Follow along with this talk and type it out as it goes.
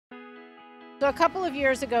So a couple of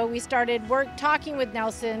years ago, we started talking with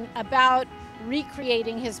Nelson about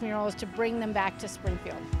recreating his murals to bring them back to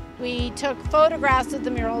Springfield. We took photographs of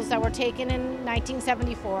the murals that were taken in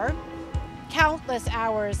 1974, countless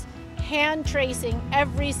hours hand tracing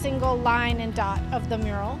every single line and dot of the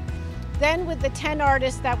mural. Then with the 10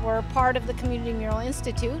 artists that were part of the Community Mural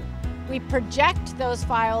Institute, we project those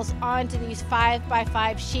files onto these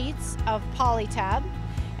 5x5 sheets of polytab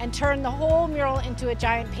and turn the whole mural into a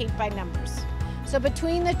giant paint by numbers. So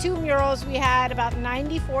between the two murals, we had about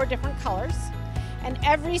 94 different colors, and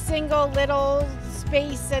every single little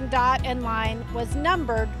space and dot and line was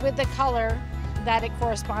numbered with the color that it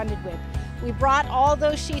corresponded with. We brought all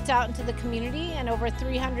those sheets out into the community, and over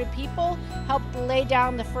 300 people helped lay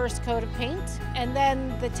down the first coat of paint. And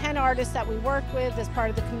then the 10 artists that we work with as part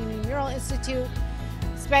of the Community Mural Institute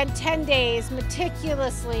spent 10 days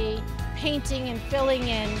meticulously painting and filling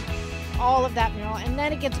in all of that mural, and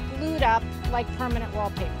then it gets glued up like permanent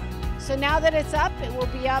wallpaper. So now that it's up, it will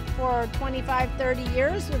be up for 25, 30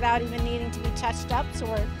 years without even needing to be touched up. So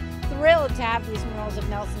we're thrilled to have these murals of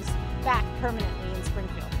Nelson's back permanently